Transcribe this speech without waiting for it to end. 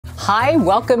Hi,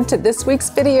 welcome to this week's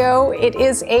video. It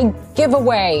is a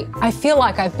giveaway. I feel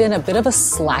like I've been a bit of a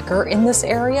slacker in this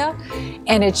area,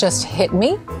 and it just hit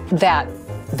me that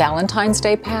Valentine's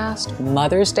Day passed,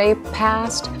 Mother's Day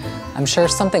passed. I'm sure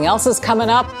something else is coming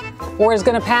up or is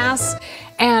gonna pass.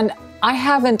 And I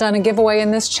haven't done a giveaway in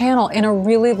this channel in a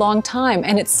really long time,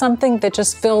 and it's something that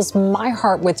just fills my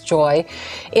heart with joy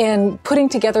in putting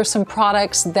together some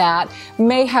products that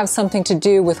may have something to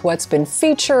do with what's been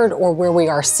featured or where we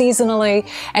are seasonally.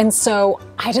 And so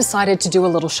I decided to do a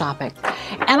little shopping.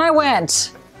 And I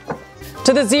went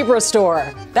to the Zebra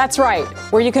store. That's right,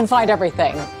 where you can find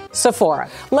everything. Sephora.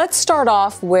 Let's start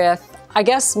off with, I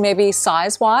guess maybe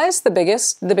size-wise, the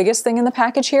biggest thing in the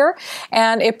package here,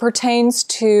 and it pertains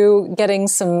to getting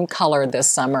some color this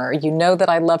summer. You know that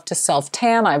I love to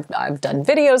self-tan. I've done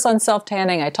videos on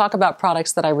self-tanning. I talk about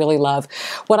products that I really love.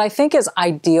 What I think is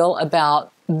ideal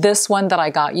about this one that I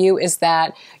got you is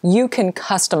that you can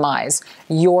customize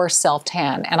your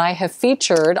self-tan. And I have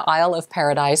featured Isle of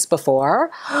Paradise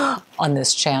before on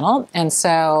this channel. And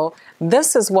so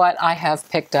this is what I have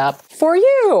picked up for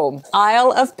you.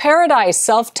 Isle of Paradise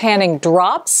self-tanning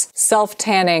drops,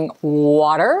 self-tanning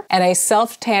water, and a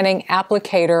self-tanning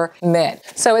applicator mitt.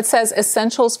 So it says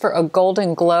essentials for a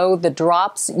golden glow. The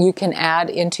drops you can add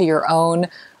into your own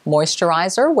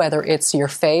moisturizer, whether it's your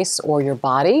face or your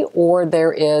body, or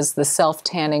there is the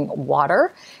self-tanning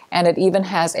water. And it even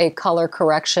has a color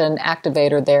correction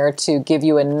activator there to give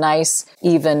you a nice,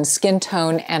 even skin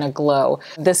tone and a glow.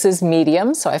 This is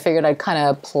medium, so I figured I'd kind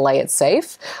of play it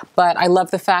safe. But I love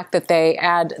the fact that they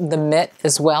add the mitt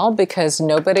as well, because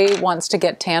nobody wants to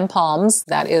get tan palms.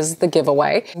 That is the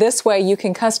giveaway. This way you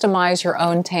can customize your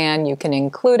own tan. You can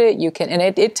include it. And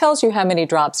it tells you how many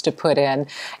drops to put in.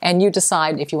 And you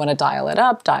decide if you want to dial it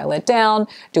up, dial it down,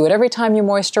 do it every time you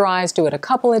moisturize, do it a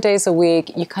couple of days a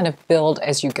week. You kind of build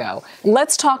as you go.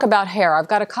 Let's talk about hair. I've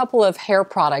got a couple of hair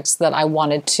products that I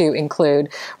wanted to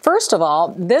include. First of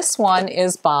all, this one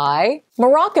is by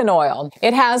Moroccan Oil.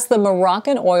 It has the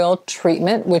Moroccan Oil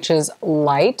treatment, which is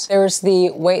light. There's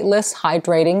the weightless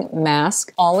hydrating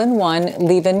mask, all-in-one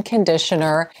leave-in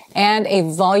conditioner, and a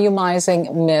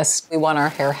volumizing mist. We want our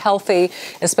hair healthy,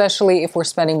 especially if we're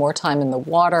spending more time in the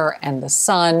water and the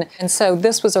sun. And so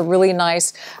this was a really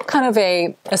nice kind of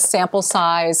a sample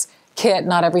size kit.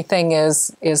 Not everything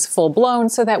is full blown,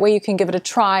 so that way you can give it a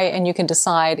try and you can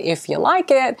decide if you like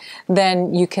it,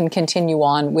 then you can continue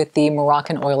on with the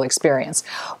Moroccan Oil experience.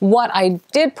 What I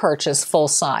did purchase full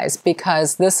size,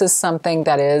 because this is something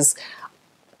that is,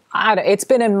 it's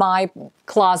been in my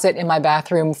closet in my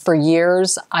bathroom for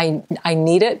years. I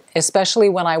need it, especially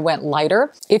when I went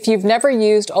lighter. If you've never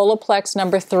used Olaplex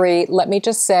number 3, let me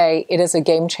just say it is a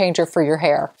game changer for your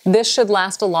hair. This should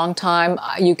last a long time.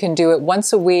 You can do it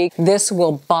once a week. This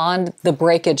will bond the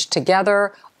breakage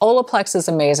together. Olaplex is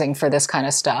amazing for this kind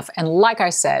of stuff. And like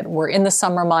I said, we're in the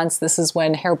summer months. This is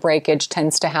when hair breakage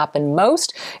tends to happen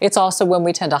most. It's also when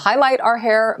we tend to highlight our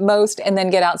hair most and then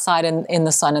get outside in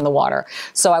the sun and the water.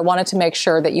 So I wanted to make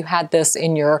sure that you had this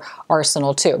in your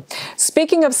arsenal too.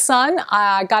 Speaking of sun,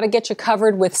 I got to get you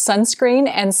covered with sunscreen.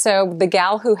 And so the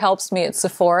gal who helps me at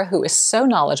Sephora, who is so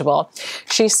knowledgeable,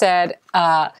 she said,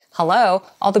 hello,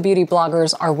 all the beauty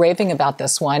bloggers are raving about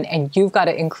this one, and you've got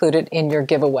to include it in your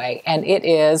giveaway. And it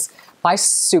is by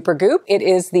Supergoop. It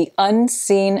is the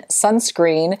Unseen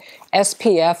Sunscreen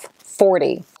SPF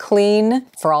 40. Clean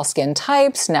for all skin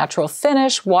types, natural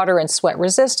finish, water and sweat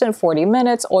resistant, 40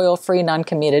 minutes, oil-free,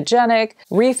 non-comedogenic,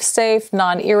 reef safe,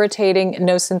 non-irritating,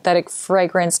 no synthetic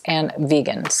fragrance, and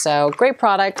vegan. So great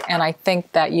product, and I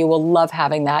think that you will love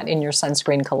having that in your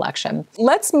sunscreen collection.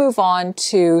 Let's move on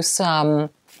to some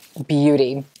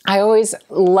beauty. I always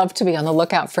love to be on the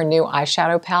lookout for new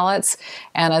eyeshadow palettes,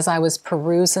 and as I was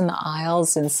perusing the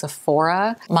aisles in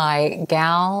Sephora, my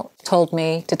gal told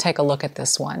me to take a look at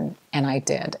this one, and I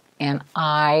did, and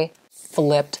I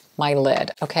flipped my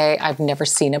lid. Okay, I've never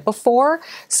seen it before,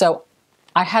 so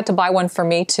I had to buy one for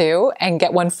me too and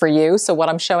get one for you. So what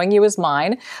I'm showing you is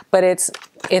mine, but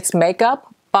it's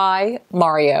Makeup by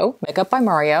Mario,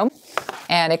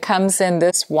 and it comes in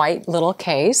this white little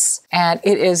case, and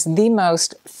it is the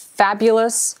most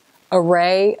fabulous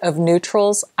array of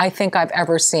neutrals I think I've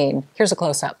ever seen. Here's a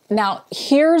close-up. Now,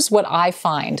 here's what I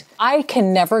find. I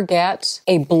can never get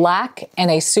a black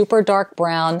and a super dark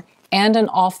brown and an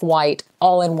off-white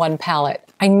all in one palette.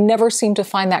 I never seem to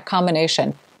find that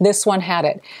combination. This one had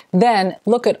it. Then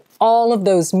look at all of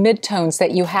those midtones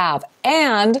that you have,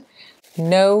 and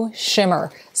no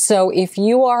shimmer. So if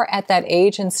you are at that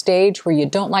age and stage where you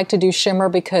don't like to do shimmer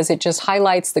because it just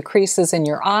highlights the creases in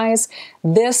your eyes,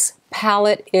 this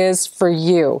palette is for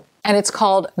you. and it's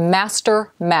called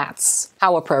Master Mats.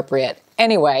 How appropriate.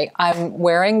 Anyway, I'm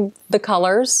wearing the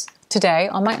colors today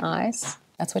on my eyes.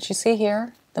 That's what you see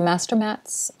here, the Master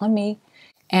Mats on me.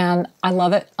 And I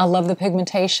love it. I love the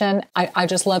pigmentation. I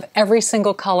just love every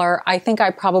single color. I think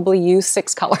I probably used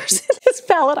 6 colors in this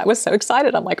palette. I was so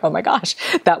excited. I'm like, oh my gosh,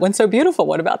 that one's so beautiful.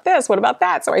 What about this? What about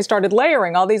that? So I started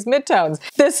layering all these midtones.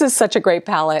 This is such a great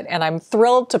palette, and I'm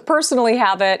thrilled to personally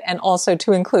have it and also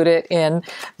to include it in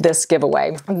this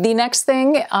giveaway. The next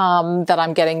thing that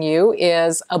I'm getting you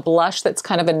is a blush that's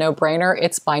kind of a no-brainer.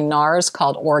 It's by NARS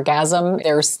called Orgasm.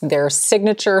 Their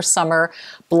signature summer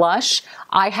blush.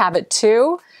 I have it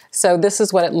too. So this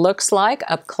is what it looks like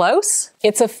up close.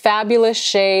 It's a fabulous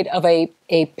shade of a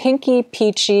pinky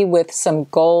peachy with some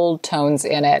gold tones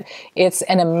in it. It's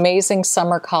an amazing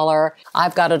summer color.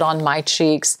 I've got it on my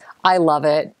cheeks. I love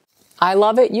it. I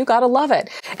love it. You gotta love it.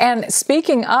 And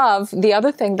speaking of, the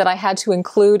other thing that I had to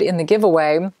include in the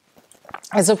giveaway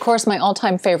is, of course, my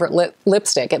all-time favorite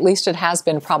lipstick. At least it has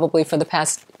been probably for the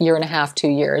past 1.5 to 2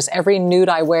 years. Every nude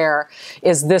I wear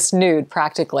is this nude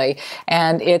practically.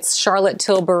 And it's Charlotte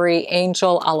Tilbury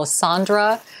Angel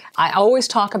Alessandra. I always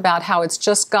talk about how it's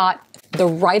just got the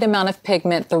right amount of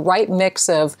pigment, the right mix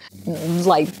of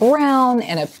light brown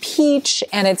and a peach,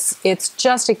 and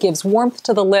it gives warmth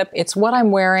to the lip. It's what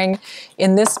I'm wearing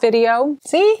in this video.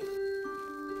 See?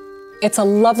 It's a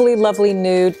lovely, lovely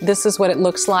nude. This is what it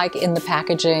looks like in the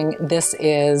packaging. This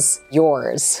is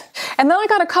yours. And then I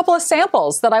got a couple of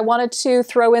samples that I wanted to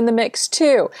throw in the mix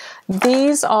too.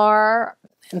 These are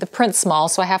the print small,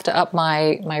 so I have to up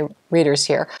my readers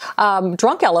here.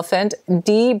 Drunk Elephant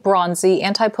D Bronzy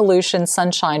Anti-Pollution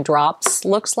Sunshine Drops.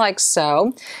 Looks like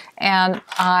so. And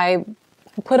I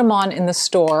put them on in the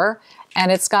store. And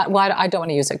it's got, well, I don't want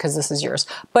to use it because this is yours,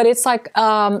 but it's like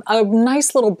a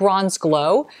nice little bronze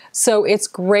glow. So it's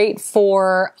great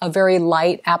for a very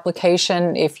light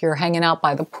application if you're hanging out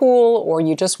by the pool or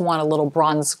you just want a little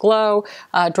bronze glow.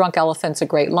 Drunk Elephant's a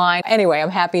great line. Anyway, I'm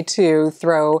happy to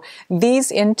throw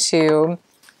these into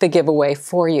the giveaway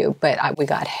for you. But we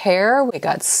got hair, we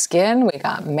got skin, we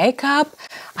got makeup.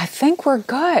 I think we're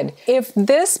good. If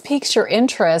this piques your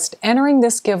interest, entering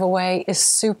this giveaway is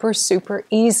super, super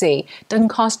easy. Doesn't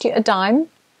cost you a dime.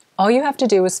 All you have to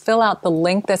do is fill out the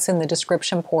link that's in the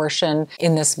description portion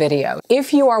in this video.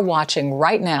 If you are watching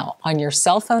right now on your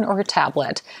cell phone or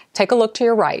tablet, take a look to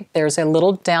your right. There's a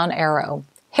little down arrow.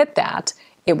 Hit that.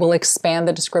 It will expand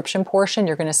the description portion.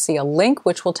 You're going to see a link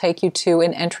which will take you to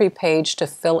an entry page to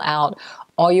fill out.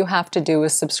 All you have to do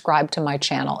is subscribe to my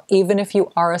channel. Even if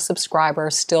you are a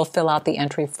subscriber, still fill out the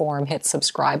entry form, hit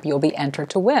subscribe, you'll be entered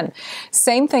to win.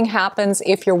 Same thing happens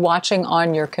if you're watching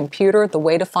on your computer. The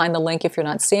way to find the link if you're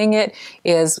not seeing it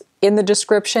is in the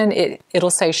description. It'll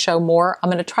say show more.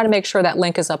 I'm going to try to make sure that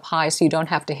link is up high so you don't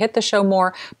have to hit the show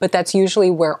more, but that's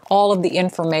usually where all of the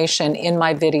information in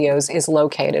my videos is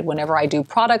located. Whenever I do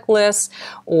product lists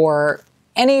or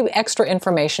any extra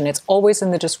information, it's always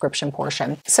in the description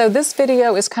portion. So this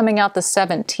video is coming out the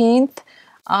 17th.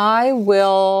 I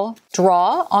will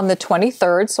draw on the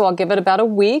 23rd, so I'll give it about a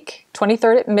week,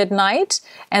 23rd at midnight,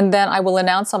 and then I will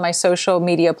announce on my social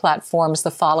media platforms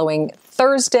the following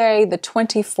Thursday, the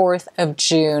 24th of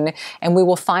June, and we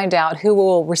will find out who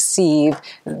will receive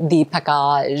the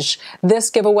package. This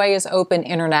giveaway is open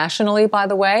internationally, by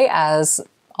the way, as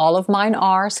all of mine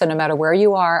are, so no matter where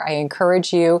you are, I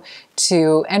encourage you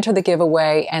to enter the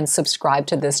giveaway and subscribe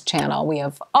to this channel. We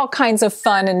have all kinds of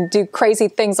fun and do crazy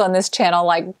things on this channel,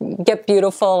 like get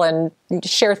beautiful and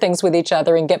share things with each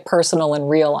other and get personal and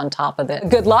real on top of it.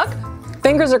 Good luck.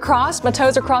 Fingers are crossed, my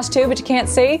toes are crossed too, but you can't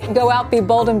see. Go out, be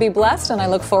bold, and be blessed, and I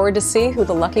look forward to see who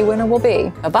the lucky winner will be.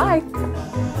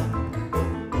 Bye-bye.